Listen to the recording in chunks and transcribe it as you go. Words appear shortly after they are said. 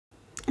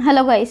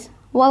Hello guys,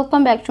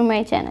 welcome back to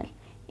my channel.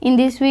 In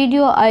this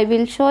video I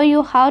will show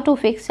you how to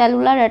fix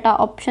cellular data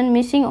option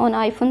missing on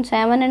iPhone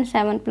 7 and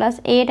 7 Plus,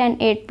 8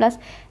 and 8 Plus,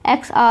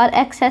 XR,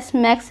 XS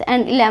Max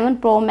and 11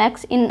 Pro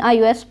Max in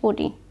iOS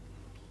 14.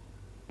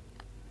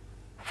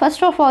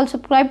 First of all,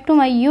 subscribe to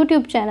my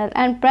YouTube channel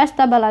and press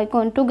the bell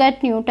icon to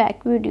get new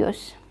tech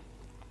videos.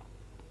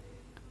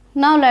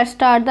 Now let's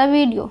start the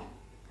video.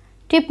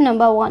 Tip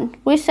number 1.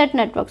 Reset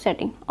network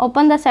setting.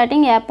 Open the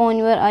setting app on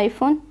your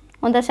iPhone.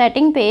 On the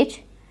setting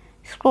page,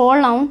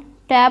 scroll down,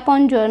 tap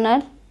on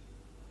journal.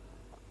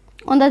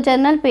 On the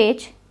journal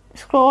page,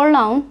 scroll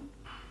down,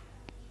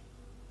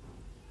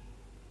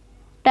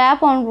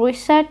 tap on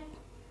reset.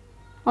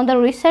 On the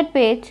reset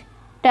page,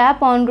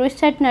 tap on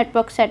reset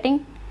network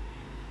setting.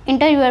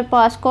 Enter your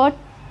passcode.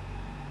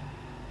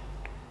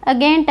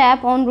 Again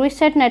tap on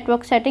reset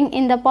network setting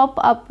in the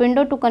pop-up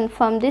window to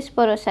confirm this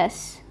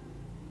process.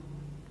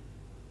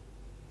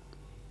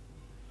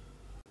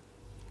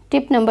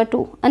 Tip number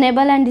 2.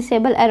 Enable and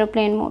disable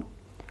aeroplane mode.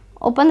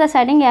 Open the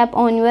setting app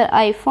on your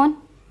iPhone.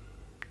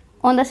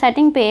 On the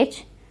setting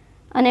page,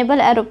 enable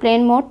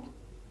aeroplane mode.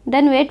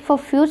 Then wait for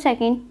few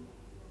seconds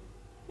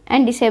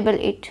and disable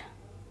it.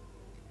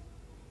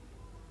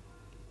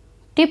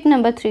 Tip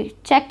number 3.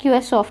 Check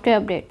your software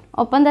update.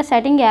 Open the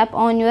setting app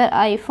on your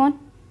iPhone.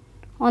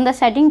 On the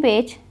setting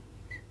page,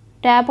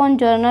 tap on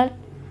journal.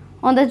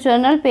 On the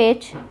journal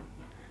page,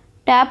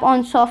 tap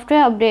on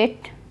software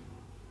update.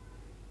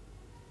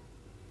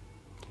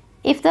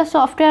 If the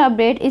software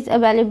update is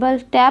available,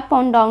 tap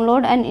on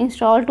download and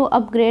install to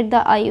upgrade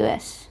the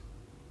iOS.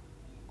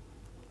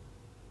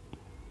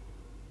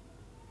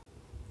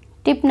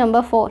 Tip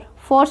number 4.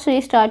 Force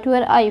restart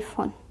your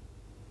iPhone.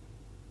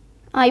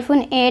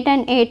 iPhone 8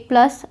 and 8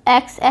 Plus,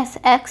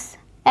 XSX,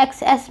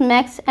 XS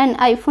Max and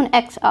iPhone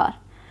XR.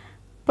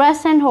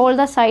 Press and hold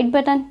the side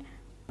button.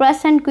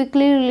 Press and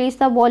quickly release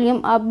the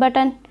volume up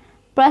button.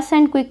 Press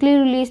and quickly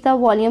release the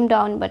volume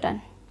down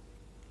button.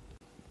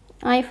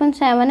 iPhone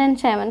 7 and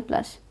 7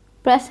 Plus.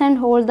 Press and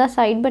hold the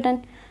side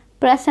button.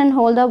 Press and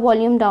hold the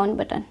volume down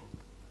button.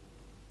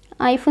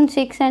 iPhone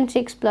 6 and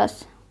 6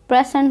 Plus.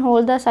 Press and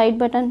hold the side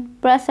button.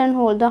 Press and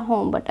hold the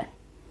home button.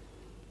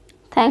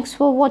 Thanks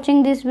for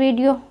watching this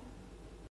video.